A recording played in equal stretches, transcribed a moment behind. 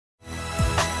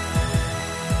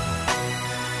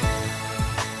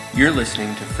You're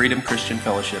listening to Freedom Christian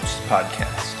Fellowship's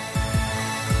podcast.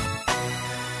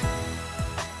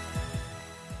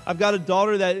 I've got a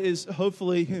daughter that is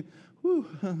hopefully,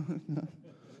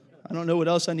 I don't know what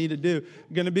else I need to do,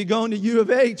 going to be going to U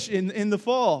of H in the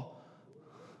fall.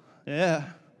 Yeah.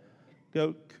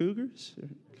 Go Cougars?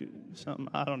 Or something,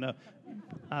 I don't know.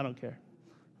 I don't care.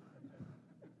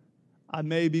 I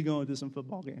may be going to some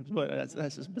football games, but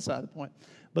that's just beside the point.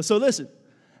 But so listen.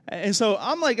 And so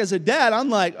I'm like, as a dad, I'm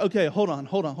like, okay, hold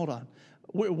on.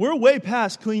 We're way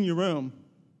past clean your room.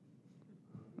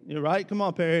 You're right? Come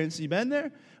on, parents. You been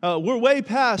there? We're way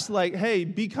past like, hey,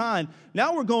 be kind.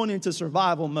 Now we're going into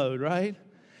survival mode, right?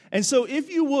 And so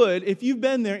if you've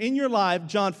been there in your life,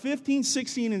 John 15,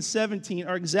 16, and 17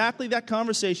 are exactly that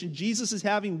conversation Jesus is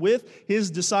having with his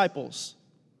disciples.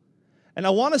 And I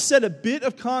want to set a bit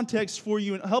of context for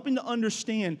you in helping to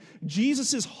understand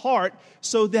Jesus' heart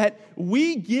so that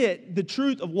we get the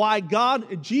truth of why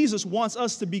Jesus wants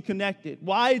us to be connected,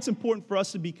 why it's important for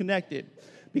us to be connected.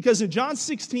 Because in John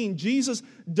 16, Jesus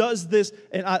does this,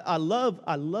 and I love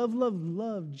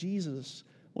Jesus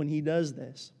when he does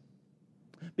this.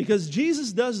 Because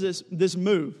Jesus does this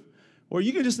move, where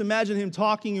you can just imagine him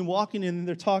talking and walking, and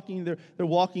they're talking, they're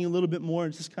walking a little bit more,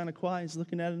 and it's just kind of quiet, he's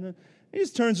looking at him. He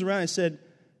just turns around and said,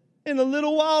 in a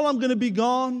little while I'm going to be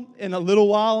gone. In a little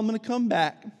while I'm going to come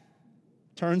back.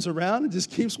 Turns around and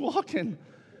just keeps walking.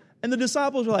 And the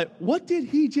disciples are like, what did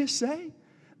he just say?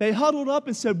 They huddled up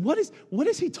and said, what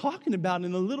is he talking about?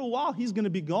 In a little while he's going to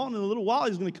be gone. In a little while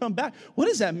he's going to come back. What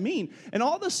does that mean? And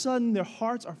all of a sudden their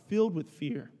hearts are filled with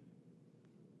fear.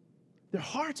 Their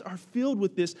hearts are filled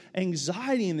with this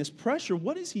anxiety and this pressure.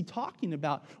 What is he talking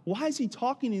about? Why is he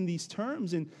talking in these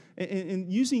terms and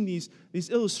using these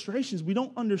illustrations? We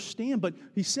don't understand, but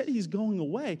he said he's going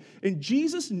away. And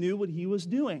Jesus knew what he was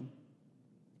doing.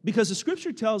 Because the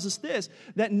scripture tells us this,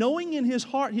 that knowing in his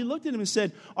heart, he looked at him and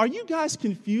said, are you guys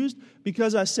confused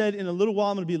because I said in a little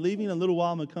while I'm going to be leaving, in a little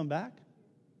while I'm going to come back?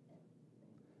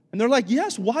 And they're like,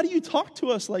 yes, why do you talk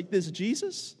to us like this,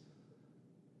 Jesus?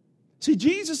 See,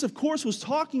 Jesus, of course, was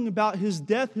talking about his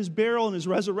death, his burial, and his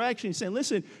resurrection. He's saying,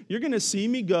 listen, you're going to see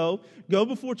me go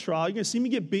before trial. You're going to see me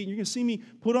get beaten. You're going to see me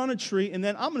put on a tree, and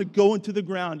then I'm going to go into the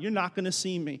ground. You're not going to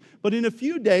see me. But in a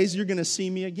few days, you're going to see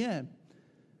me again.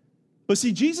 But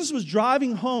see, Jesus was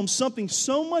driving home something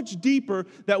so much deeper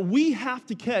that we have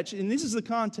to catch, and this is the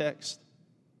context.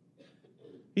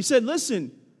 He said,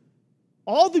 listen,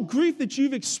 all the grief that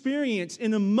you've experienced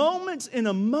in a moment,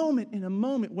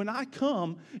 when I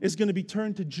come, is going to be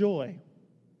turned to joy.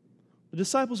 The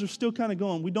disciples are still kind of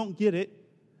going, we don't get it.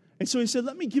 And so he said,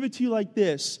 let me give it to you like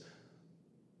this.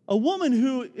 A woman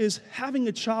who is having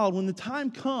a child, when the time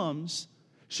comes,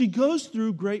 she goes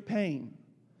through great pain.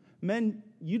 Men,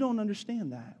 you don't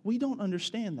understand that. We don't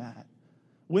understand that.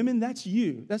 Women, that's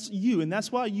you. That's you, and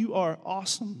that's why you are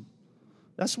awesome.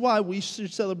 That's why we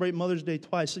should celebrate Mother's Day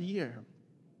twice a year.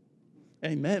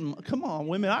 Amen. Come on,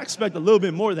 women. I expect a little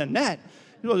bit more than that.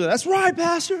 You know, that's right,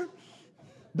 Pastor.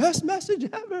 Best message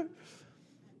ever.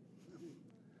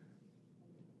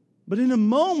 But in a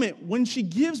moment, when she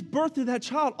gives birth to that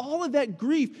child, all of that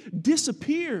grief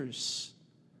disappears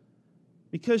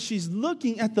because she's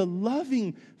looking at the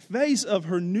loving face of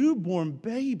her newborn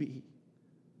baby.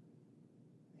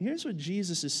 Here's what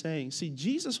Jesus is saying. See,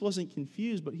 Jesus wasn't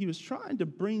confused, but he was trying to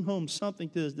bring home something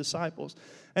to his disciples.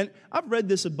 And I've read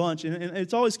this a bunch, and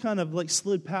it's always kind of like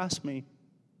slid past me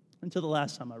until the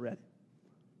last time I read it.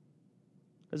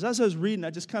 Because as I was reading, I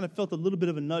just kind of felt a little bit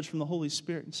of a nudge from the Holy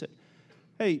Spirit and said,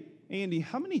 hey, Andy,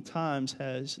 how many times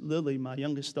has Lily, my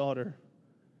youngest daughter,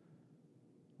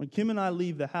 when Kim and I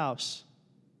leave the house,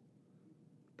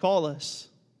 call us,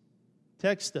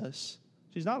 text us?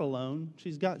 She's not alone.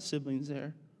 She's got siblings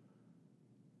there.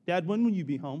 Dad, when will you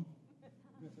be home?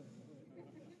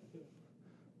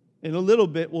 In a little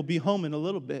bit, we'll be home in a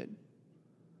little bit.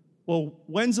 Well,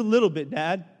 when's a little bit,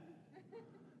 Dad?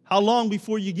 How long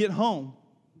before you get home?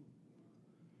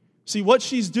 See, what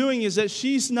she's doing is that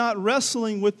she's not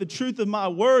wrestling with the truth of my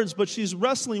words, but she's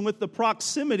wrestling with the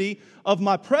proximity of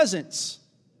my presence.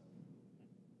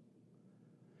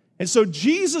 And so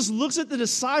Jesus looks at the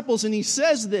disciples and he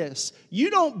says this.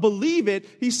 You don't believe it.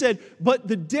 He said, but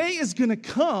the day is going to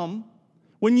come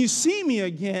when you see me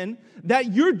again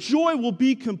that your joy will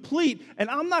be complete.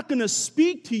 And I'm not going to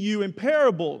speak to you in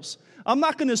parables. I'm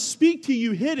not going to speak to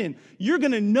you hidden. You're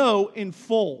going to know in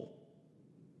full.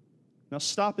 Now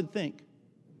stop and think.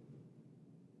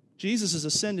 Jesus has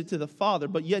ascended to the Father,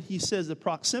 but yet he says the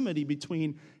proximity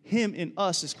between him and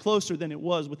us is closer than it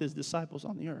was with his disciples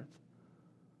on the earth.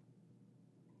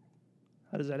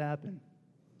 How does that happen?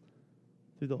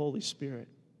 Through the Holy Spirit.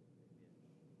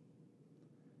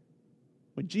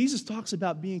 When Jesus talks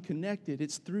about being connected,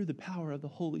 it's through the power of the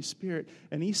Holy Spirit.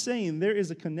 And he's saying there is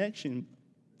a connection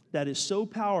that is so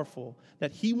powerful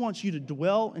that he wants you to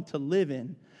dwell and to live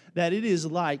in, that it is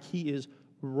like he is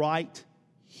right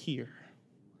here.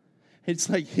 It's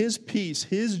like his peace,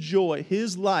 his joy,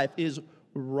 his life is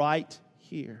right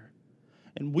here.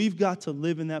 And we've got to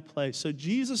live in that place. So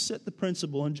Jesus set the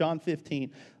principle in John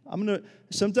 15.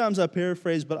 Sometimes I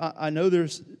paraphrase, but I know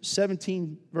there's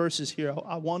 17 verses here.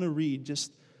 I want to read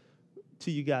just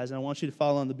to you guys, and I want you to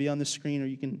follow on to be on the screen, or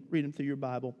you can read them through your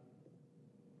Bible.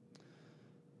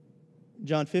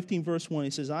 John 15, verse 1,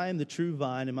 he says, I am the true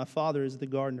vine, and my Father is the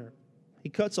gardener. He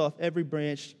cuts off every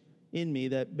branch in me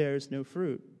that bears no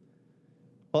fruit.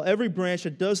 While every branch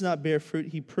that does not bear fruit,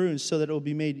 he prunes so that it will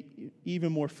be made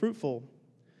even more fruitful.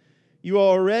 You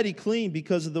are already clean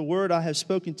because of the word I have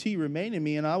spoken to you. Remain in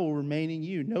me, and I will remain in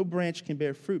you. No branch can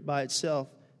bear fruit by itself.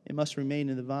 It must remain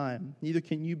in the vine. Neither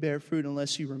can you bear fruit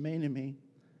unless you remain in me.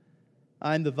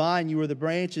 I am the vine, you are the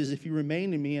branches. If you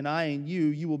remain in me, and I in you,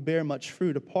 you will bear much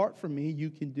fruit. Apart from me,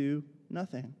 you can do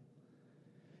nothing.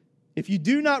 If you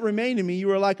do not remain in me,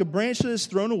 you are like a branch that is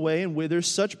thrown away and withers.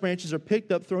 Such branches are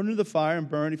picked up, thrown into the fire, and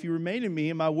burned. If you remain in me,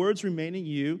 and my words remain in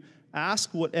you,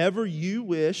 ask whatever you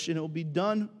wish, and it will be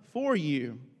done for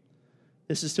you.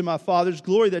 This is to my Father's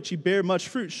glory that you bear much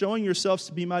fruit, showing yourselves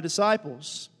to be my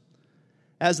disciples.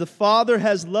 As the Father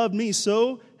has loved me,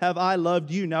 so have I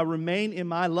loved you. Now remain in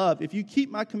my love. If you keep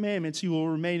my commandments, you will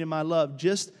remain in my love,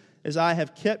 just as I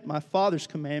have kept my Father's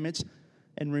commandments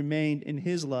and remained in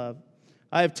his love.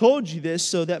 I have told you this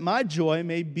so that my joy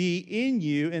may be in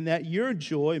you and that your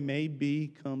joy may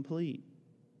be complete.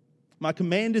 My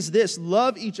command is this,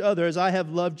 love each other as I have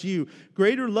loved you.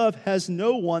 Greater love has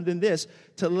no one than this,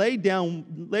 to lay down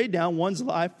one's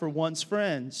life for one's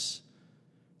friends.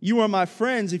 You are my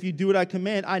friends if you do what I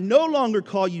command. I no longer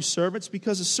call you servants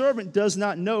because a servant does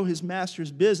not know his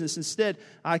master's business. Instead,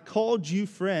 I called you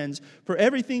friends. For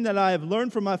everything that I have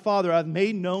learned from my Father, I've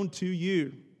made known to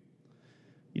you.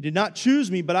 You did not choose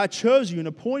me, but I chose you and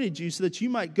appointed you so that you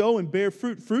might go and bear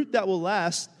fruit that will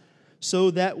last,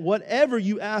 so that whatever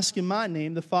you ask in my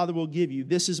name, the Father will give you.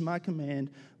 This is my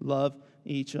command, love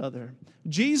each other.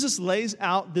 Jesus lays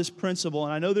out this principle,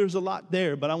 and I know there's a lot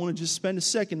there, but I want to just spend a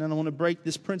second and I want to break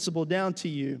this principle down to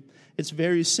you. It's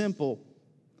very simple.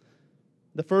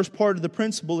 The first part of the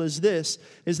principle is this,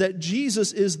 is that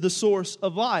Jesus is the source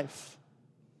of life.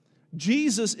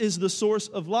 Jesus is the source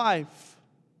of life.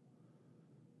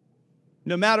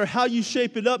 No matter how you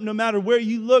shape it up, no matter where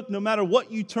you look, no matter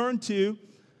what you turn to,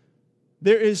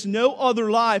 there is no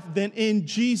other life than in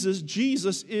Jesus.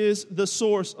 Jesus is the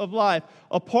source of life.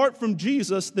 Apart from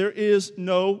Jesus, there is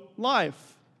no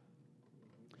life.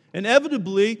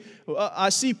 Inevitably, I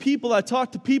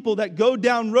talk to people that go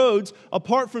down roads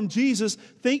apart from Jesus,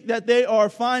 think that they are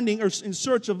finding or in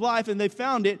search of life, and they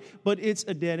found it, but it's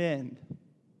a dead end.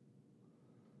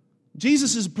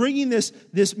 Jesus is bringing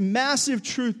this massive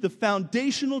truth, the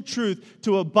foundational truth,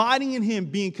 to abiding in him,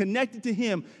 being connected to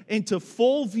him, into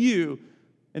full view.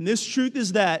 And this truth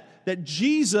is that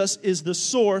Jesus is the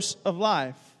source of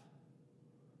life.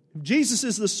 If Jesus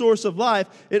is the source of life,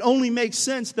 it only makes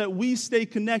sense that we stay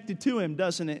connected to him,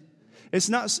 doesn't it? It's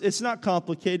not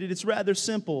complicated, it's rather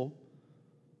simple.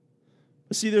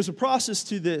 But see, there's a process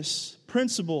to this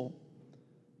principle.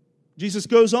 Jesus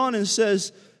goes on and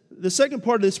says, the second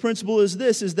part of this principle is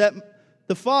this, is that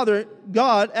the Father,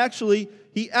 God, actually,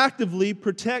 he actively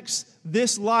protects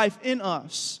this life in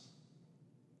us.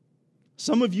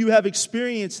 Some of you have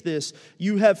experienced this.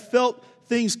 You have felt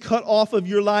things cut off of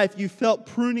your life. You felt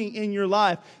pruning in your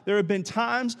life. There have been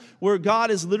times where God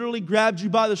has literally grabbed you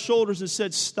by the shoulders and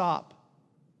said, stop.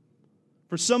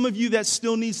 For some of you, that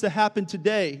still needs to happen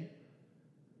today.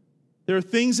 There are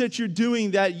things that you're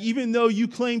doing that even though you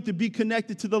claim to be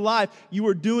connected to the life, you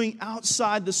are doing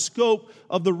outside the scope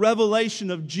of the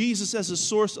revelation of Jesus as a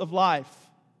source of life.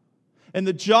 And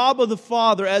the job of the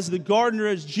Father as the gardener,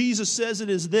 as Jesus says it,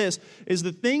 is this, is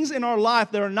the things in our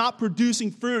life that are not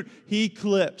producing fruit, he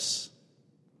clips.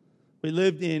 We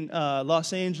lived in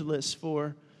Los Angeles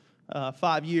for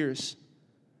 5 years.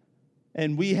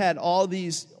 And we had all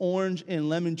these orange and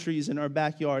lemon trees in our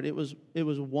backyard. It was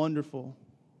wonderful.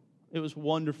 It was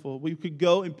wonderful. We could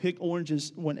go and pick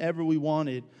oranges whenever we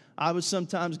wanted. I would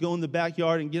sometimes go in the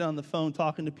backyard and get on the phone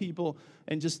talking to people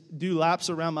and just do laps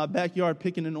around my backyard,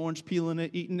 picking an orange, peeling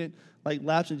it, eating it, like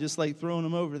laps and just like throwing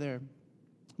them over there.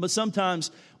 But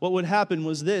sometimes what would happen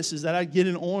was this, is that I'd get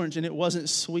an orange and it wasn't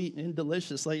sweet and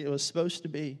delicious like it was supposed to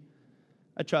be.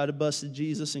 I tried to bust at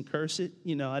Jesus and curse it.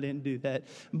 I didn't do that.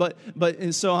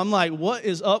 And so I'm like, what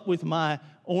is up with my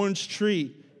orange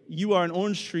tree? You are an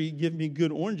orange tree, give me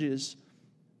good oranges.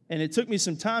 And it took me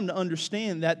some time to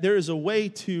understand that there is a way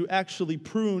to actually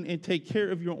prune and take care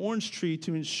of your orange tree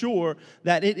to ensure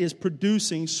that it is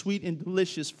producing sweet and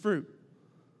delicious fruit.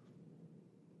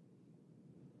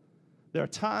 There are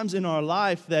times in our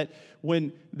life that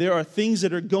when there are things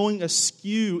that are going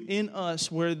askew in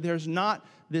us, where there's not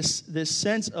this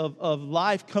sense of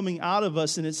life coming out of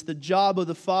us, and it's the job of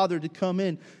the Father to come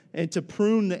in and to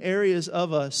prune the areas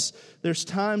of us. There's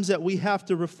times that we have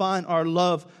to refine our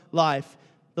love life,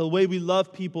 the way we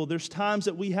love people. There's times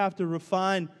that we have to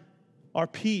refine our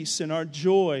peace and our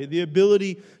joy, the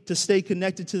ability to stay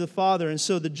connected to the Father. And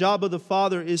so the job of the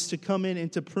Father is to come in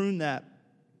and to prune that.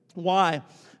 Why?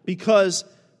 Because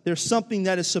there's something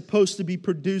that is supposed to be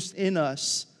produced in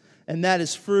us, and that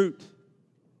is fruit.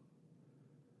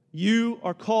 You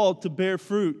are called to bear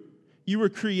fruit. You were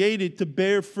created to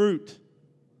bear fruit.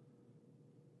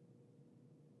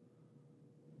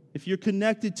 If you're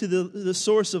connected to the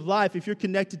source of life, if you're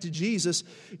connected to Jesus,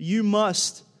 you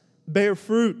must bear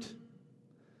fruit.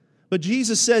 But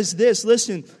Jesus says this,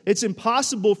 listen, it's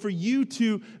impossible for you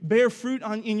to bear fruit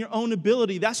in your own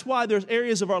ability. That's why there's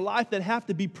areas of our life that have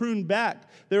to be pruned back.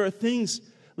 There are things,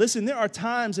 listen, there are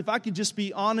times, if I could just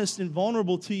be honest and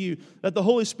vulnerable to you, that the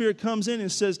Holy Spirit comes in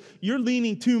and says, you're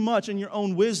leaning too much on your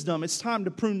own wisdom. It's time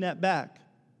to prune that back.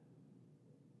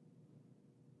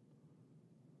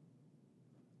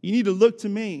 You need to look to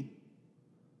me.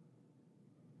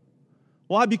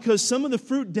 Why? Because some of the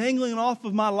fruit dangling off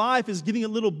of my life is getting a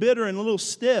little bitter and a little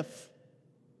stiff.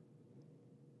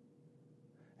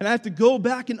 And I have to go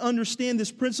back and understand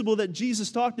this principle that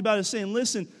Jesus talked about, is saying,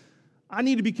 listen, I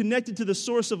need to be connected to the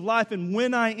source of life, and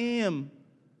when I am,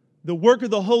 the work of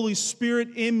the Holy Spirit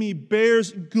in me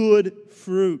bears good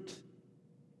fruit.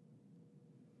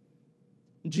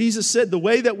 Jesus said the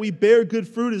way that we bear good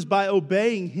fruit is by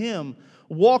obeying Him,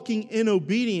 walking in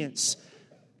obedience.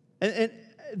 And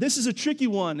this is a tricky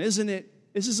one, isn't it?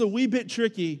 This is a wee bit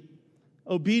tricky,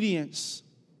 obedience.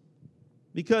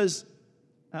 Because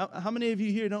how many of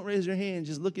you here, don't raise your hand,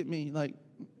 just look at me like,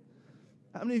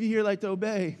 how many of you here like to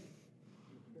obey?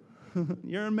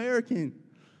 You're American.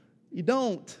 You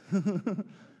don't.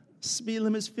 Speed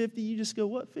limit's 50, you just go,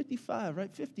 what, 55,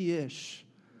 right? 50-ish,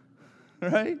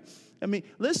 right? I mean,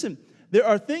 listen, there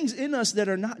are things in us that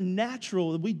are not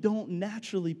natural, that we don't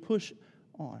naturally push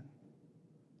on.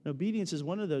 Obedience is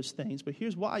one of those things, but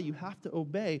here's why you have to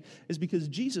obey, is because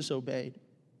Jesus obeyed.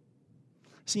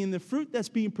 See, and the fruit that's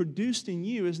being produced in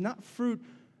you is not fruit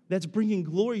that's bringing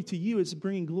glory to you, it's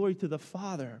bringing glory to the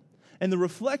Father. And the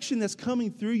reflection that's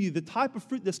coming through you, the type of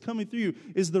fruit that's coming through you,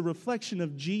 is the reflection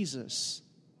of Jesus.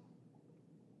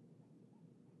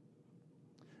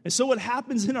 And so what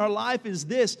happens in our life is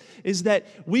this, is that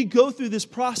we go through this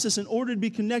process in order to be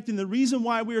connected. And the reason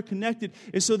why we are connected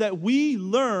is so that we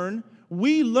learn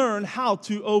how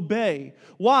to obey.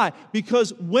 Why?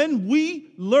 Because when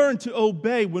we learn to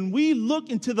obey, when we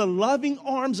look into the loving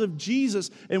arms of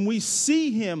Jesus and we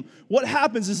see Him, what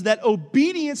happens is that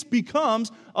obedience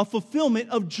becomes a fulfillment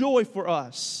of joy for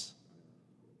us.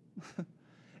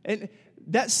 And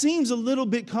that seems a little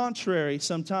bit contrary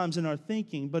sometimes in our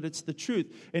thinking, but it's the truth.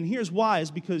 And here's why,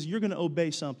 is because you're going to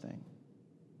obey something.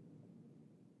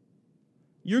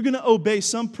 You're going to obey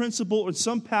some principle or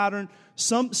some pattern,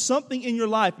 something in your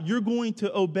life you're going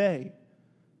to obey.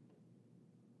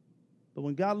 But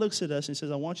when God looks at us and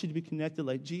says, I want you to be connected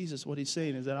like Jesus, what He's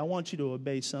saying is that I want you to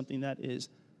obey something that is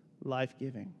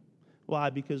life-giving. Why?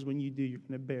 Because when you do, you're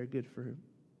going to bear good fruit.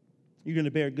 You're going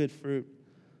to bear good fruit.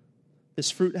 This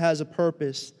fruit has a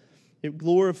purpose. It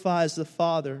glorifies the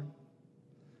Father,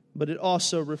 but it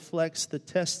also reflects the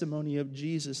testimony of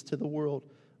Jesus to the world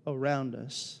around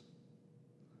us.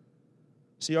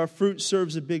 See, our fruit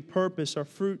serves a big purpose. Our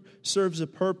fruit serves a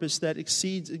purpose that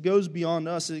exceeds, it goes beyond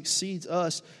us, it exceeds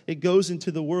us, it goes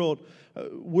into the world.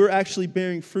 We're actually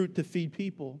bearing fruit to feed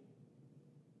people,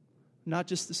 not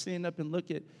just to stand up and look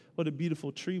at what a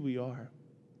beautiful tree we are.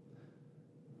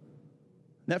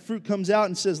 That fruit comes out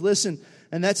and says, listen,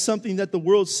 and that's something that the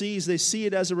world sees. They see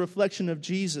it as a reflection of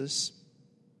Jesus.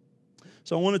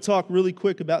 So I want to talk really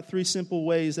quick about 3 simple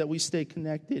ways that we stay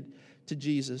connected to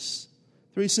Jesus.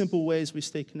 3 simple ways we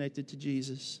stay connected to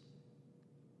Jesus.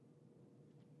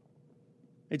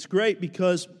 It's great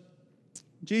because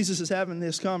Jesus is having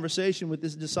this conversation with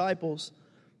His disciples.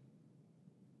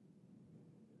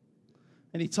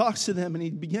 And He talks to them and He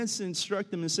begins to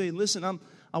instruct them and say, listen,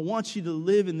 I want you to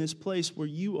live in this place where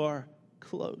you are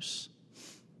close.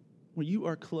 Where you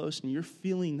are close and you're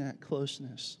feeling that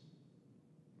closeness.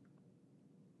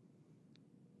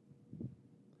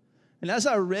 And as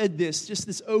I read this, just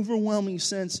this overwhelming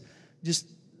sense, it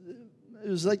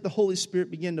was like the Holy Spirit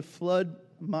began to flood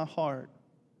my heart.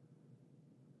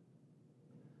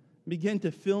 Begin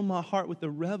to fill my heart with the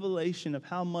revelation of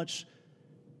how much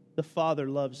the Father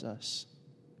loves us.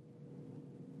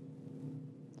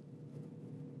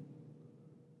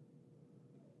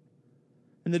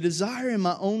 And the desire in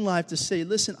my own life to say,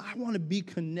 listen, I want to be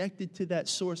connected to that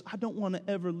source. I don't want to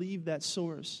ever leave that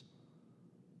source.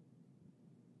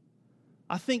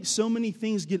 I think so many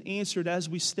things get answered as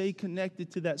we stay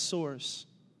connected to that source.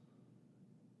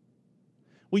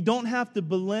 We don't have to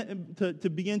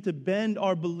begin to bend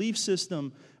our belief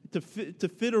system to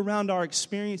fit around our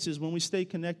experiences when we stay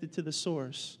connected to the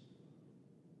source.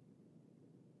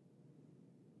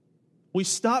 We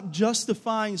stop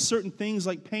justifying certain things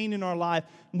like pain in our life,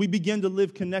 and we begin to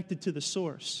live connected to the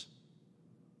source.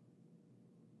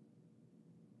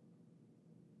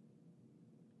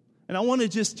 And I want to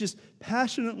just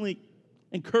passionately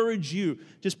encourage you,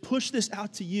 just push this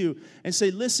out to you and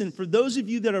say, listen, for those of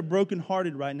you that are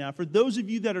brokenhearted right now, for those of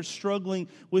you that are struggling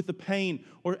with the pain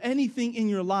or anything in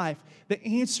your life, the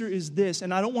answer is this.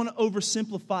 And I don't want to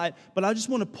oversimplify it, but I just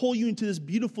want to pull you into this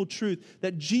beautiful truth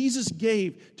that Jesus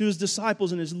gave to his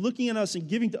disciples and is looking at us and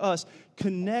giving to us.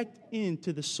 Connect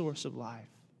into the source of life.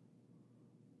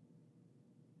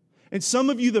 And some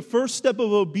of you, the first step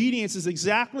of obedience is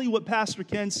exactly what Pastor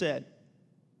Ken said.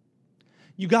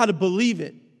 You got to believe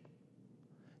it.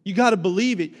 You got to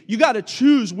believe it. You got to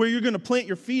choose where you're going to plant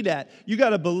your feet at. You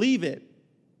got to believe it.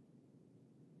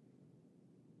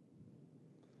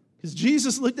 Because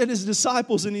Jesus looked at his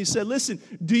disciples and he said, listen,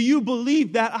 do you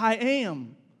believe that I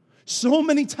am? So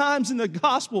many times in the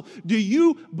gospel, do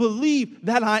you believe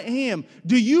that I am?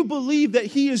 Do you believe that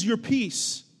he is your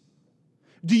peace?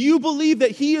 Do you believe that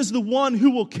he is the one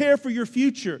who will care for your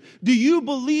future? Do you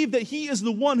believe that he is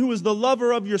the one who is the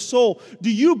lover of your soul? Do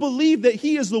you believe that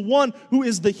he is the one who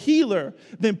is the healer?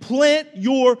 Then plant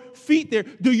your feet there.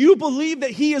 Do you believe that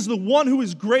he is the one who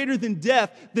is greater than death?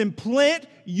 Then plant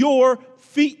your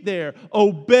feet there.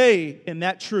 Obey in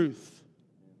that truth.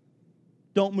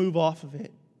 Don't move off of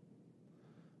it.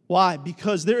 Why?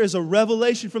 Because there is a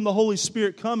revelation from the Holy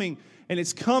Spirit coming. And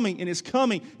it's coming, and it's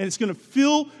coming, and it's going to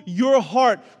fill your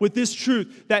heart with this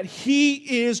truth that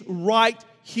he is right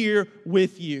here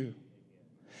with you.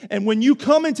 And when you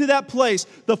come into that place,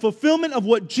 the fulfillment of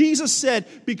what Jesus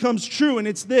said becomes true, and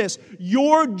it's this: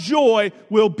 your joy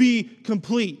will be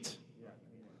complete.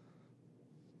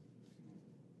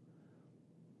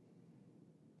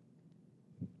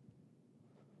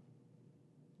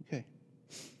 Okay,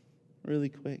 really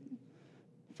quick.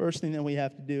 First thing that we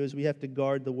have to do is we have to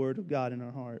guard the Word of God in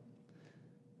our heart.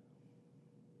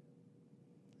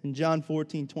 In John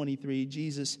 14:23,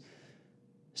 Jesus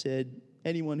said,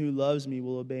 anyone who loves me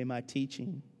will obey my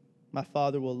teaching. My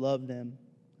Father will love them,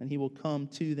 and he will come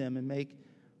to them and make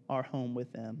our home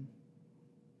with them.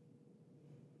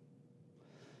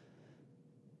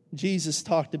 Jesus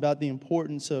talked about the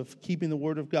importance of keeping the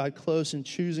Word of God close and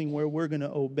choosing where we're going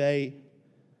to obey.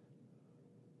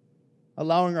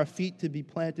 Allowing our feet to be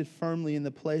planted firmly in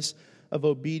the place of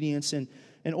obedience. And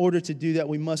in order to do that,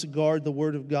 we must guard the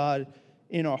Word of God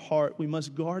in our heart. We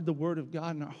must guard the Word of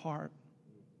God in our heart.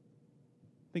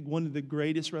 I think one of the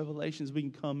greatest revelations we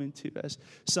can come into as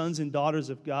sons and daughters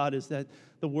of God is that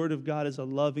the Word of God is a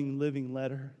loving, living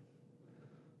letter.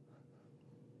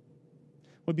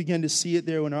 We begin to see it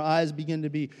there when our eyes begin to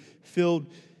be filled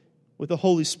with the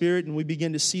Holy Spirit and we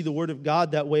begin to see the Word of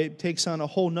God that way. It takes on a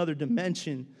whole nother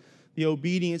dimension. The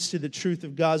obedience to the truth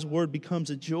of God's Word becomes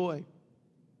a joy.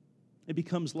 It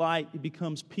becomes light. It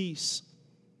becomes peace.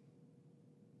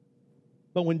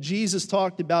 But when Jesus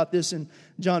talked about this in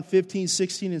John 15,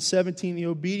 16, and 17, the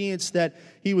obedience that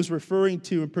he was referring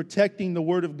to and protecting the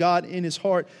Word of God in his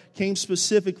heart came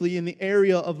specifically in the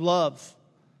area of love.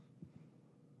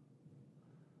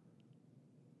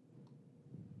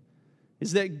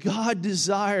 Is that God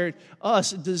desires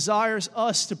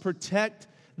us to protect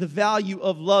the value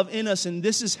of love in us. And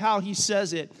this is how he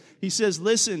says it. He says,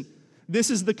 listen,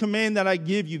 this is the command that I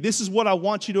give you. This is what I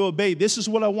want you to obey. This is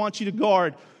what I want you to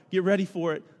guard. Get ready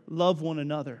for it. Love one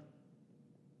another.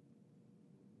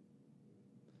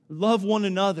 Love one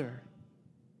another.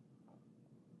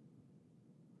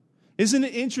 Isn't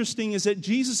it interesting is that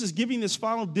Jesus is giving this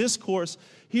final discourse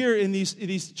here in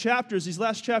these chapters, these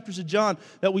last chapters of John,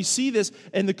 that we see this,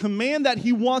 and the command that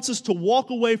he wants us to walk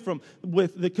away from,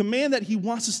 with the command that he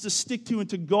wants us to stick to and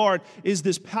to guard, is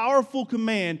this powerful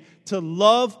command to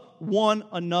love one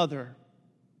another.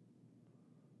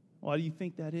 Why do you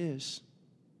think that is?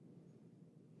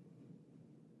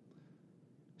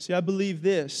 See, I believe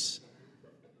this,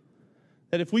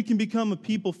 that if we can become a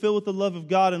people filled with the love of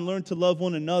God and learn to love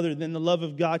one another, then the love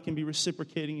of God can be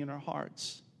reciprocating in our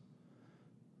hearts.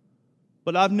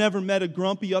 But I've never met a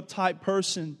grumpy, uptight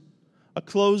person a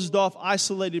closed-off,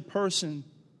 isolated person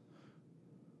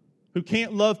who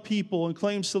can't love people and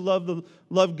claims to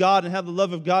love God and have the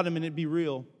love of God in him and it be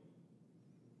real.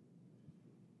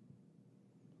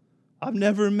 I've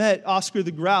never met Oscar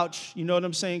the Grouch, you know what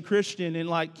I'm saying, Christian, and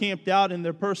like camped out in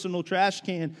their personal trash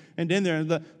can and in there.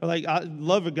 And like,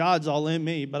 love of God's all in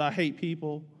me, but I hate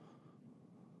people.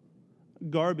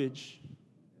 Garbage.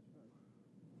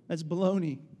 That's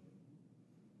baloney.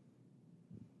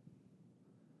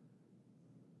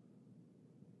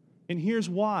 And here's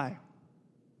why.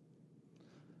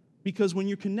 Because when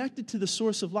you're connected to the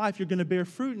source of life, you're going to bear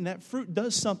fruit, and that fruit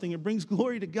does something. It brings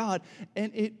glory to God,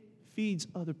 and it feeds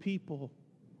other people.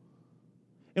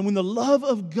 And when the love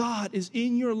of God is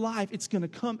in your life, it's going to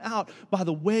come out by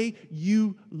the way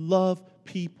you love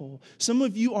people. Some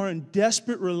of you are in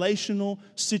desperate relational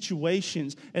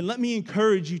situations, and let me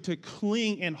encourage you to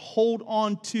cling and hold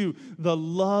on to the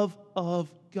love of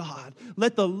God.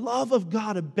 Let the love of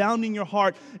God abound in your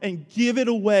heart and give it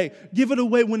away. Give it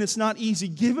away when it's not easy.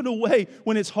 Give it away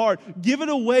when it's hard. Give it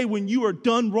away when you are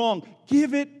done wrong.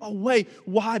 Give it away.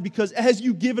 Why? Because as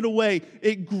you give it away,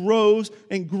 it grows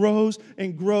and grows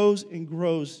and grows and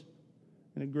grows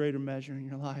in a greater measure in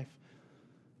your life.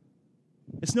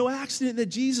 It's no accident that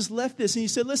Jesus left this and he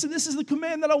said, listen, this is the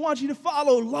command that I want you to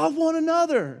follow. Love one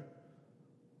another.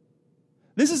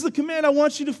 This is the command I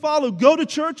want you to follow. Go to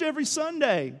church every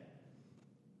Sunday.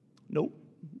 Nope.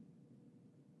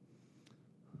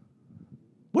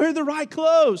 Wear the right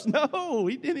clothes. No,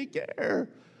 he didn't care.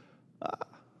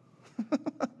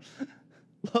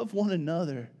 Love one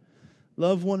another.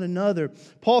 Love one another.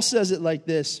 Paul says it like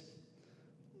this.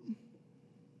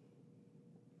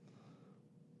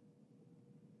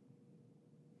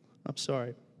 I'm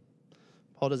sorry.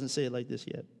 Paul doesn't say it like this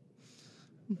yet.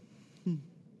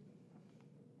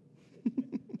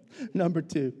 Number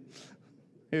 2,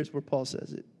 here's where Paul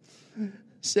says it.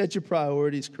 Set your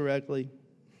priorities correctly.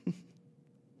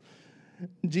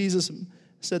 Jesus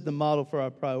set the model for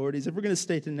our priorities. If we're going to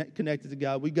stay connected to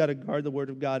God, we've got to guard the Word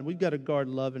of God. We've got to guard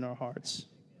love in our hearts.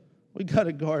 We've got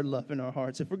to guard love in our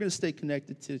hearts. If we're going to stay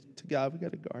connected to God, we've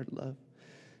got to guard love.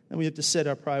 And we have to set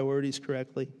our priorities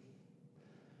correctly.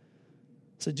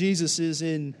 So Jesus is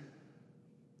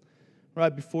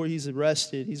right before he's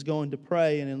arrested, he's going to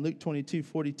pray. And in Luke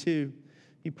 22:42,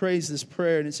 he prays this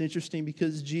prayer. And it's interesting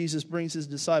because Jesus brings his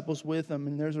disciples with him.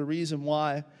 And there's a reason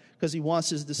why. Because he wants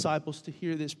his disciples to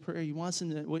hear this prayer. He wants them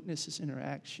to witness this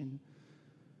interaction,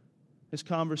 this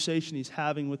conversation he's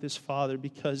having with his Father.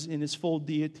 Because in his full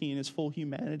deity and his full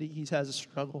humanity, he has a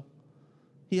struggle.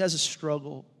 He has a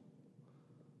struggle.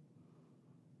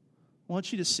 I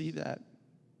want you to see that.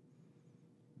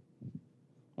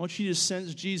 I want you to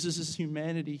sense Jesus'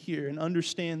 humanity here and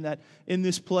understand that in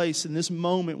this place, in this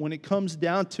moment, when it comes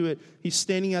down to it, he's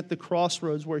standing at the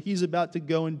crossroads where he's about to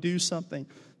go and do something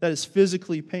that is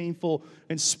physically painful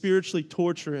and spiritually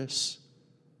torturous.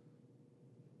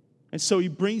 And so he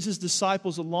brings his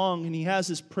disciples along and he has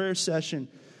this prayer session.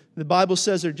 The Bible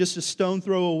says they're just a stone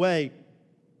throw away.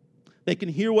 They can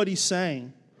hear what he's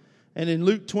saying. And in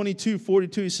Luke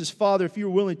 22:42, he says, Father, if you're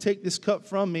willing, take this cup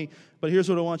from me. But here's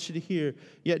what I want you to hear.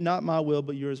 Yet not my will,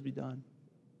 but yours be done.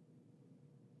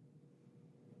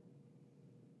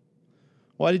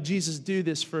 Why did Jesus do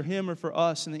this, for him or for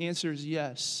us? And the answer is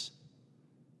yes.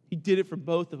 He did it for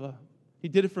both of us. He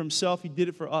did it for himself. He did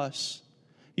it for us.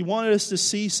 He wanted us to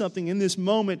see something in this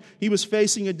moment. He was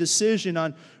facing a decision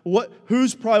on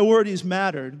whose priorities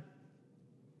mattered.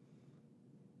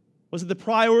 Was it the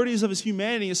priorities of his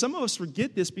humanity? And some of us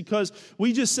forget this because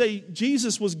we just say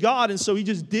Jesus was God and so he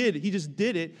just did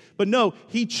it. But no,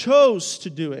 he chose to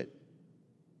do it.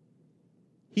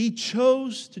 He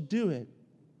chose to do it.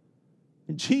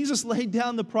 And Jesus laid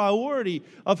down the priority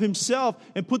of himself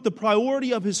and put the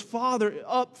priority of his Father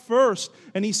up first.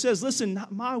 And he says, listen,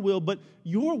 not my will, but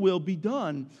your will be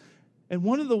done. And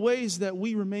one of the ways that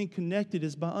we remain connected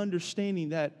is by understanding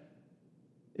that,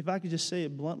 if I could just say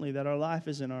it bluntly, that our life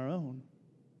isn't our own.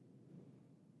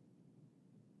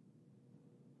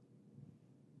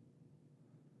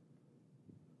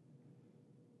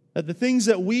 That the things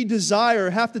that we desire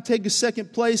have to take a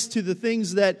second place to the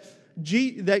things that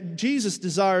Jesus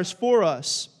desires for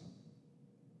us.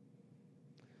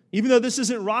 Even though this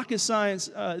isn't rocket science,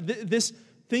 this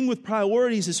thing with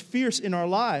priorities is fierce in our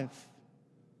life.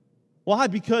 Why?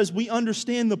 Because we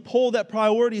understand the pull that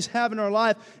priorities have in our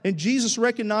life, and Jesus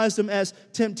recognized them as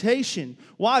temptation.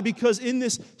 Why? Because in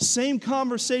this same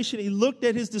conversation, he looked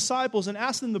at his disciples and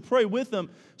asked them to pray with them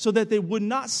so that they would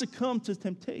not succumb to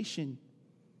temptation.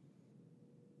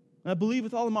 And I believe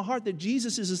with all of my heart that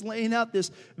Jesus is laying out this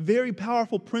very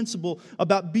powerful principle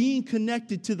about being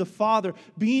connected to the Father,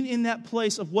 being in that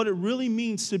place of what it really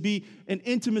means to be in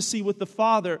intimacy with the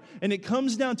Father. And it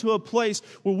comes down to a place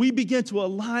where we begin to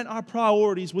align our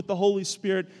priorities with the Holy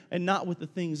Spirit and not with the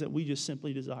things that we just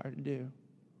simply desire to do.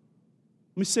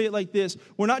 Let me say it like this.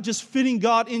 We're not just fitting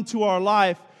God into our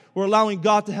life, we're allowing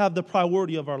God to have the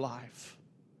priority of our life.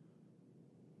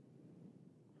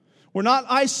 We're not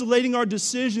isolating our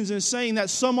decisions and saying that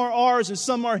some are ours and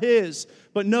some are His.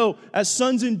 But no, as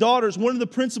sons and daughters, one of the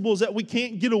principles that we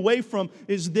can't get away from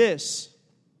is this.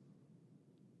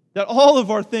 That all of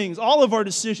our things, all of our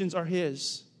decisions are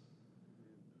His.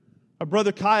 Our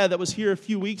brother Kaya that was here a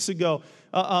few weeks ago,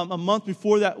 a month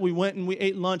before that, we went and we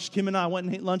ate lunch. Kim and I went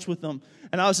and ate lunch with him.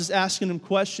 And I was just asking him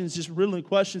questions, just riddling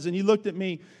questions. And he looked at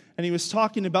me and he was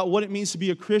talking about what it means to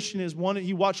be a Christian.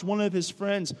 He watched one of his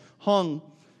friends hung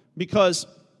because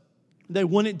they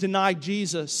wouldn't deny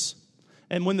Jesus.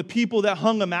 And when the people that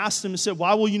hung him asked him and said,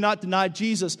 "Why will you not deny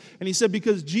Jesus?" And he said,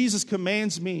 "Because Jesus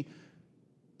commands me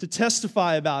to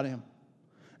testify about Him."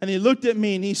 And he looked at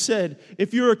me and he said,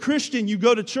 "If you're a Christian, you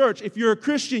go to church. If you're a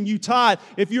Christian, you tithe.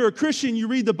 If you're a Christian, you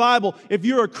read the Bible. If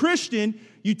you're a Christian,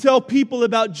 you tell people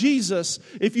about Jesus.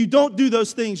 If you don't do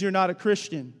those things, you're not a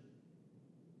Christian."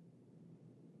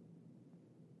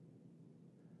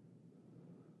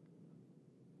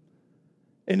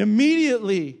 And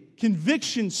immediately,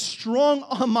 conviction strong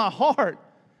on my heart.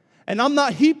 And I'm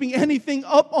not heaping anything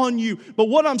up on you. But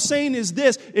what I'm saying is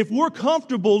this. If we're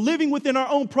comfortable living within our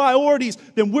own priorities,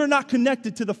 then we're not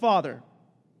connected to the Father.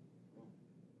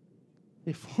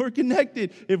 If we're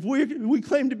connected, if we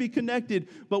claim to be connected,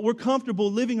 but we're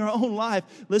comfortable living our own life,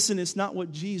 listen, it's not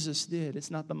what Jesus did.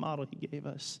 It's not the model He gave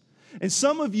us. And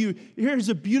some of you, here's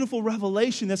a beautiful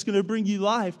revelation that's going to bring you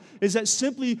life, is that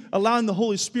simply allowing the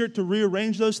Holy Spirit to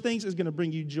rearrange those things is going to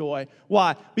bring you joy.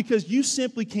 Why? Because you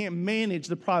simply can't manage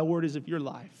the priorities of your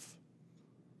life.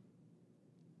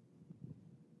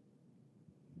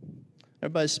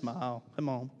 Everybody smile. Come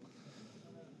on.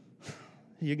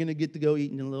 You're going to get to go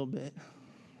eat in a little bit.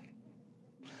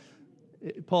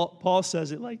 Paul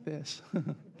says it like this.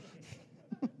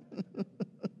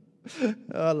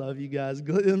 I love you guys.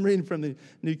 I'm reading from the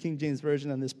New King James Version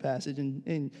on this passage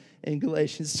in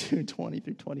Galatians 2:20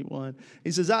 through 21.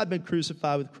 He says, "I've been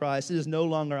crucified with Christ. It is no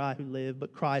longer I who live,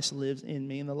 but Christ lives in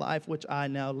me. In the life which I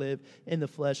now live in the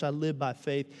flesh, I live by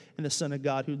faith in the Son of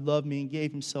God who loved me and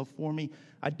gave Himself for me.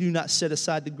 I do not set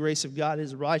aside the grace of God,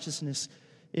 His righteousness.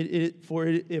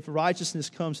 If righteousness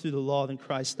comes through the law, then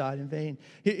Christ died in vain."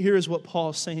 Here is what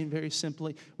Paul's saying very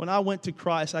simply. When I went to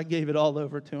Christ, I gave it all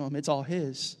over to Him. It's all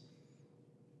His.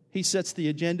 He sets the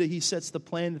agenda. He sets the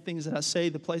plan, the things that I say,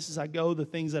 the places I go, the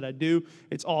things that I do.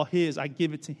 It's all His. I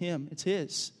give it to Him. It's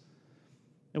His.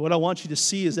 And what I want you to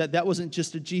see is that wasn't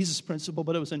just a Jesus principle,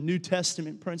 but it was a New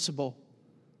Testament principle.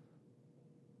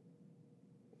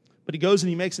 But he goes and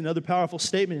he makes another powerful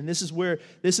statement, and this is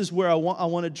where I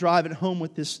want to drive it home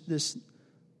with this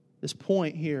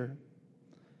point here.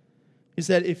 Is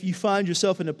that if you find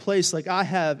yourself in a place like I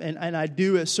have, and I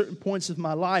do at certain points of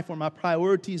my life where my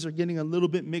priorities are getting a little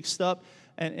bit mixed up,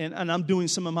 and I'm doing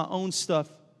some of my own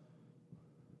stuff,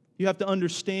 you have to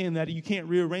understand that you can't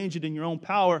rearrange it in your own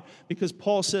power, because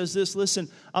Paul says this, listen,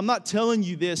 I'm not telling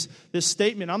you this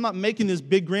statement. I'm not making this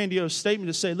big grandiose statement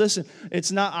to say, listen,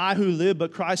 it's not I who live,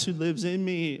 but Christ who lives in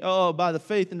me. Oh, by the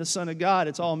faith in the Son of God,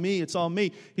 it's all me, it's all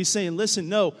me. He's saying, listen,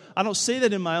 no, I don't say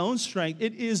that in my own strength.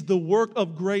 It is the work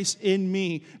of grace in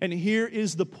me. And here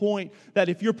is the point, that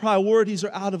if your priorities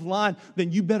are out of line,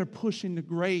 then you better push into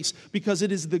grace, because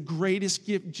it is the greatest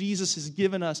gift Jesus has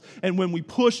given us. And when we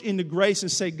push into grace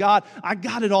and say, God, I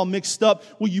got it all mixed up.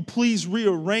 Will you please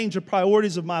rearrange the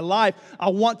priorities of my life? I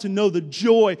want to know the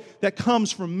joy that comes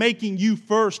from making you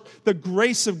first. The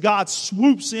grace of God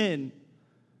swoops in,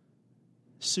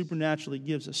 supernaturally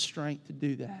gives us strength to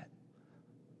do that.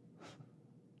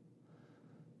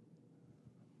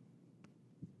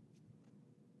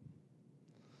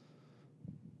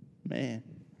 Man,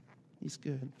 He's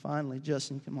good. Finally,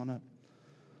 Justin, come on up.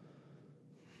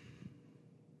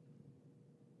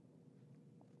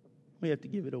 We have to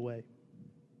give it away.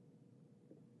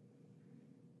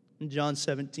 In John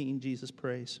 17, Jesus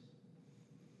prays.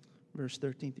 Verse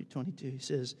 13 through 22, He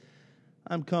says,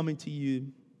 I'm coming to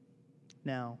you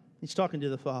now. He's talking to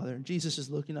the Father. Jesus is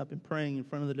looking up and praying in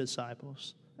front of the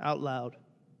disciples out loud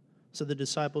so the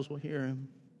disciples will hear Him.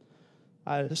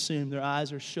 I assume their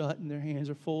eyes are shut and their hands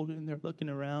are folded and they're looking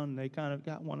around and they kind of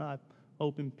got one eye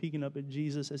open, peeking up at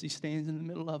Jesus as He stands in the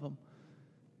middle of them.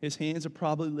 His hands are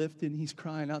probably lifted and He's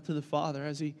crying out to the Father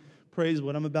as He prays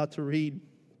what I'm about to read.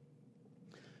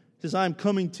 He says, I am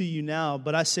coming to you now,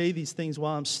 but I say these things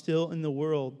while I'm still in the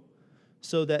world,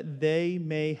 so that they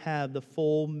may have the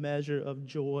full measure of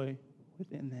joy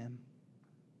within them.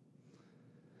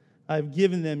 I have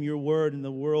given them your word, and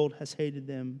the world has hated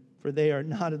them, for they are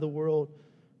not of the world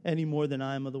any more than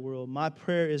I am of the world. My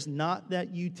prayer is not that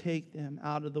you take them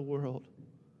out of the world,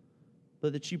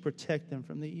 but that you protect them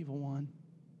from the evil one.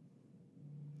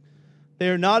 They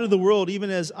are not of the world,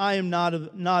 even as I am not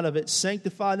of it.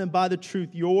 Sanctify them by the truth.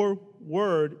 Your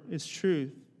word is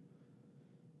truth.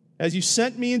 As you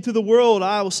sent me into the world,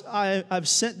 I've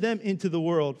sent them into the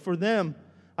world. For them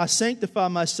I sanctify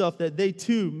myself, that they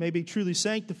too may be truly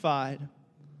sanctified.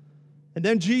 And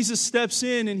then Jesus steps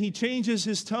in and he changes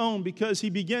his tone, because he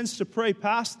begins to pray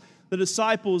past the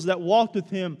disciples that walked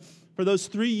with him for those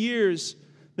 3 years,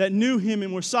 that knew him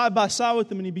and were side by side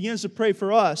with him, and he begins to pray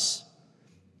for us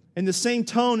in the same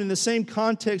tone, in the same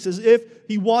context, as if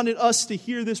he wanted us to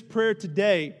hear this prayer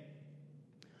today.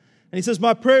 And he says,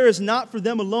 my prayer is not for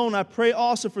them alone. I pray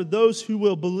also for those who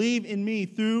will believe in me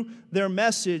through their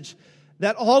message,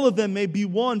 that all of them may be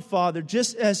one, Father,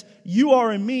 just as you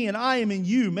are in me and I am in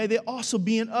you. May they also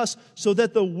be in us, so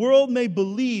that the world may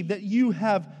believe that you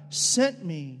have sent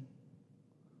me.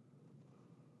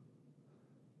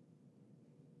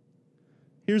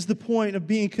 Here's the point of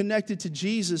being connected to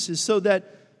Jesus, is so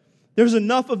that there's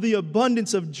enough of the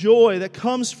abundance of joy that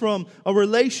comes from a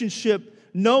relationship,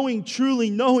 truly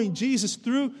knowing Jesus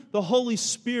through the Holy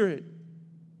Spirit.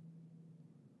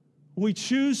 We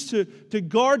choose to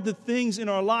guard the things in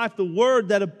our life, the word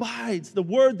that abides, the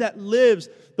word that lives,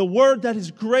 the word that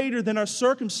is greater than our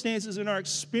circumstances and our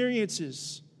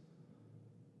experiences.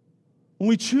 When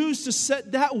we choose to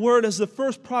set that word as the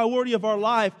first priority of our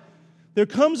life, there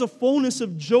comes a fullness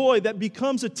of joy that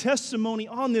becomes a testimony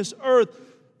on this earth,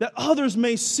 that others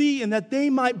may see and that they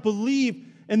might believe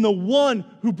in the one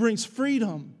who brings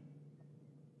freedom.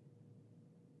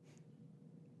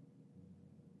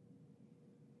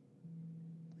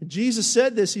 And Jesus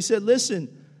said this. He said,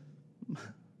 listen,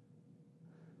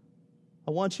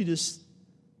 I want you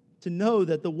to know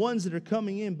that the ones that are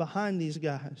coming in behind these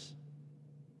guys,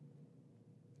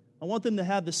 I want them to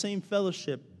have the same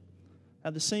fellowship,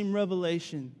 have the same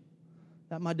revelation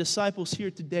that my disciples here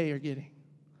today are getting.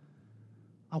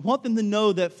 I want them to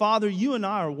know that, Father, you and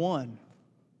I are one.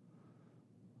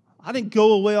 I didn't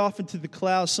go away off into the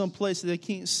clouds someplace that they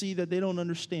can't see, that they don't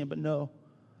understand, but no.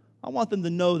 I want them to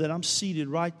know that I'm seated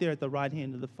right there at the right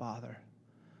hand of the Father.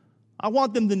 I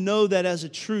want them to know that as a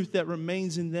truth that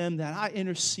remains in them, that I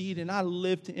intercede and I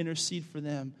live to intercede for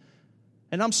them.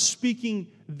 And I'm speaking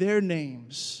their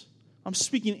names. I'm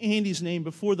speaking Andy's name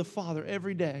before the Father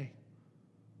every day.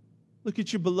 Look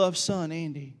at your beloved son,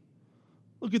 Andy.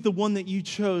 Look at the one that you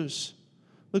chose.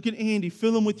 Look at Andy.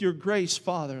 Fill him with your grace,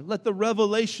 Father. Let the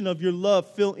revelation of your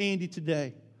love fill Andy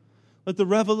today. Let the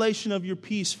revelation of your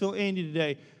peace fill Andy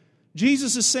today.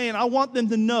 Jesus is saying, I want them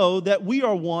to know that we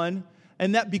are one,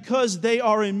 and that because they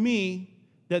are in me,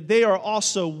 that they are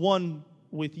also one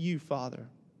with you, Father.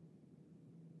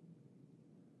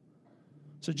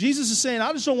 So Jesus is saying,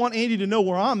 I just don't want Andy to know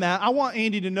where I'm at. I want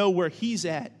Andy to know where he's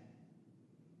at.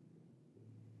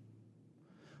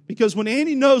 Because when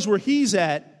Andy knows where he's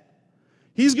at,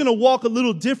 he's going to walk a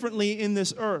little differently in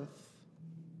this earth.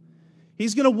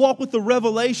 He's going to walk with the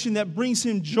revelation that brings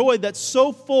him joy that's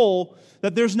so full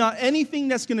that there's not anything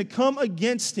that's going to come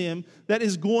against him that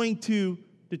is going to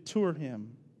deter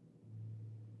him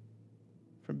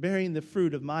from bearing the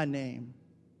fruit of my name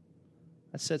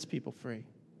that sets people free.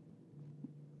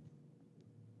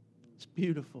 It's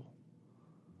beautiful.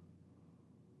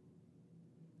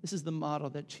 This is the model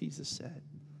that Jesus said.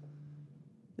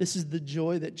 This is the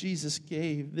joy that Jesus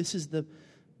gave. This is the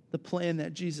plan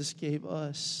that Jesus gave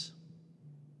us.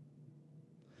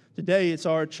 Today, it's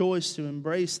our choice to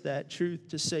embrace that truth,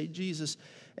 to say, Jesus,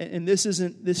 and this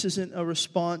isn't a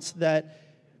response that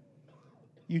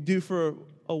you do for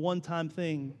a one-time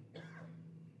thing.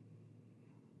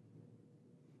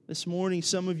 This morning,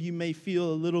 some of you may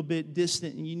feel a little bit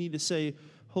distant, and you need to say,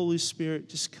 Holy Spirit,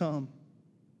 just come.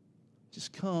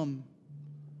 Just come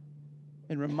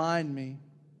and remind me.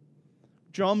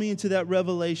 Draw me into that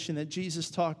revelation that Jesus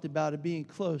talked about of being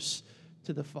close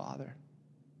to the Father.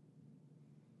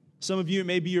 Some of you, it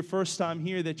may be your first time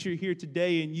here, that you're here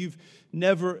today and you've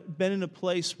never been in a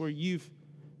place where you've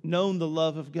known the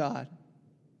love of God.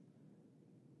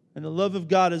 And the love of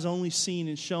God is only seen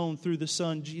and shown through the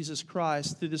Son, Jesus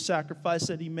Christ, through the sacrifice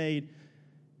that He made.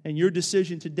 And your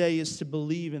decision today is to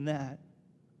believe in that.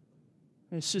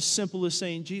 And it's just simple as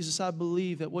saying, Jesus, I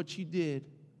believe that what you did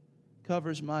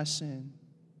covers my sin.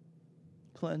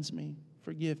 Cleanse me,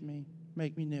 forgive me,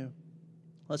 make me new.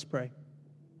 Let's pray.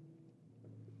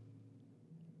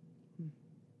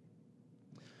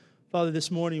 Father,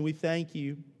 this morning we thank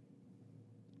you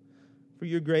for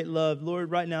your great love.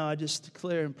 Lord, right now I just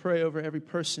declare and pray over every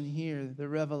person here the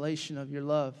revelation of your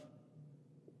love.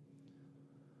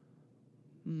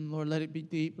 Lord, let it be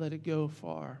deep, let it go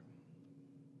far.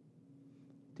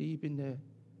 Deep into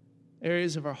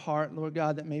areas of our heart, Lord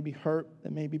God, that may be hurt,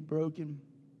 that may be broken.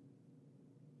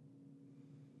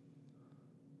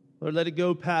 Lord, let it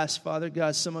go past, Father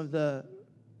God, some of the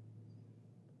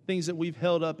things that we've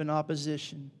held up in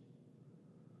opposition.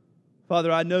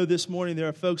 Father, I know this morning there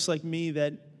are folks like me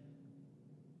that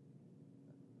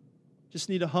just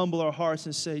need to humble our hearts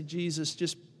and say, Jesus,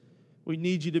 we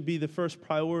need you to be the first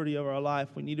priority of our life.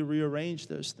 We need to rearrange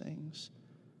those things.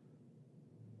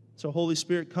 So, Holy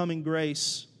Spirit, come in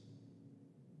grace.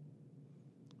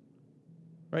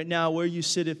 Right now, where you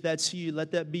sit, if that's you,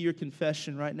 let that be your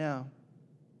confession right now.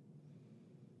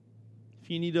 If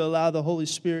you need to allow the Holy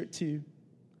Spirit to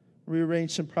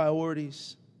rearrange some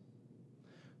priorities.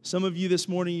 Some of you this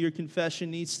morning, your confession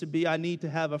needs to be, I need to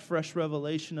have a fresh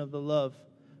revelation of the love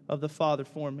of the Father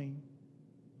for me.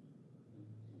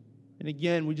 And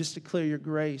again, we just declare your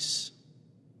grace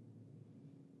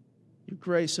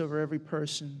over every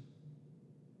person.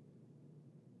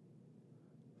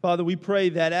 Father, we pray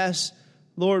that as,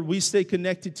 Lord, we stay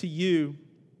connected to you,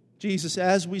 Jesus,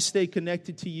 as we stay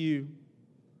connected to you,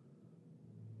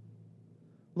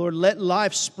 Lord, let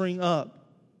life spring up.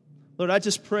 Lord, I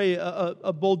just pray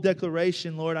a bold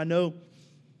declaration, Lord. I know,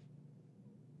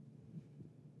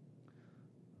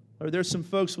 Lord, there's some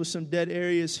folks with some dead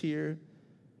areas here.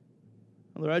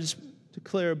 Lord, I just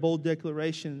declare a bold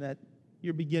declaration that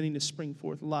you're beginning to spring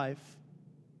forth life.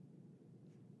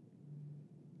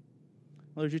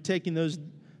 Lord, you're taking those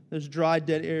dry,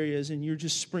 dead areas and you're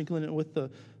just sprinkling it with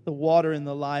the water and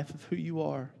the life of who you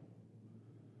are.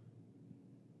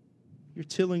 You're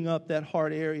tilling up that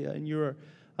hard area and you're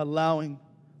allowing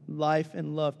life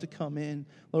and love to come in.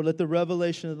 Lord, let the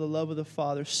revelation of the love of the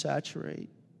Father saturate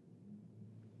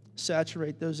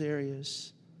those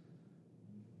areas.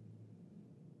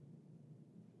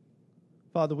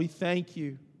 Father, we thank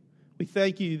you. We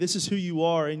thank you. This is who you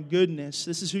are in goodness.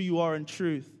 This is who you are in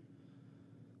truth.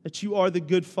 That you are the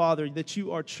good Father, that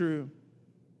you are true.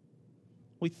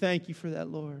 We thank you for that,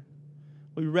 Lord.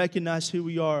 We recognize who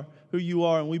you are,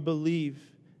 and we believe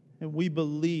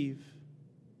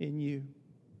in you.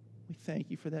 We thank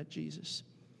you for that, Jesus.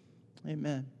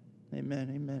 Amen.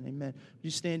 Amen. Amen. Amen. Would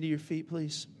you stand to your feet,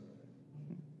 please?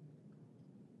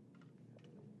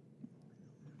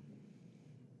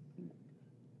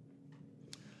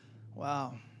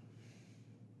 Wow.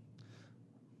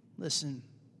 Listen.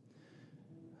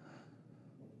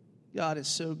 God is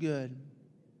so good.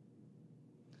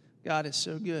 God is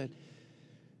so good.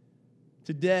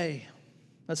 Today,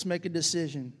 let's make a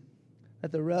decision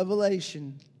that the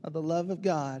revelation of the love of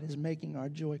God is making our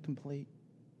joy complete.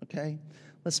 Okay?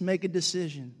 Let's make a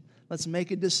decision. Let's make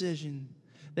a decision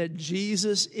that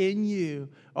Jesus in you,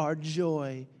 our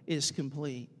joy is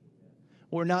complete.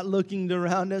 We're not looking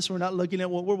around us. We're not looking at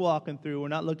what we're walking through. We're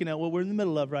not looking at what we're in the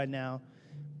middle of right now.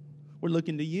 We're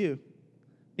looking to you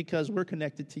because we're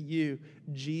connected to you.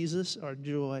 Jesus, our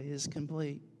joy is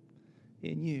complete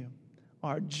in you.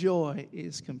 Our joy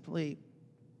is complete.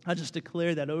 I just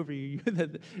declare that over you,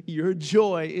 that your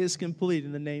joy is complete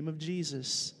in the name of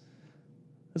Jesus.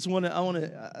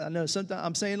 I know sometimes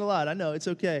I'm saying a lot. I know it's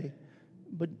okay.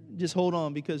 But just hold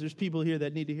on because there's people here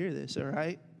that need to hear this, all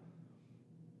right?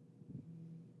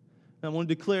 I want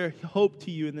to declare hope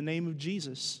to you in the name of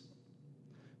Jesus.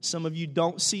 Some of you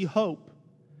don't see hope,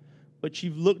 but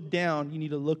you've looked down. You need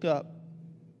to look up.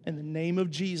 In the name of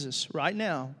Jesus, right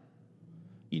now,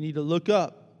 you need to look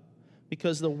up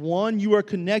because the one you are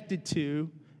connected to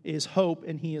is hope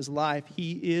and he is life.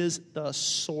 He is the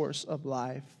source of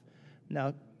life.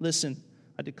 Now, listen,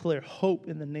 I declare hope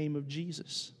in the name of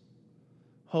Jesus.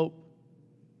 Hope.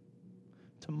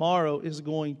 Tomorrow is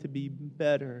going to be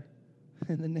better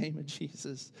in the name of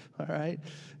Jesus. All right?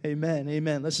 Amen.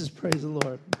 Amen. Let's just praise the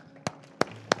Lord.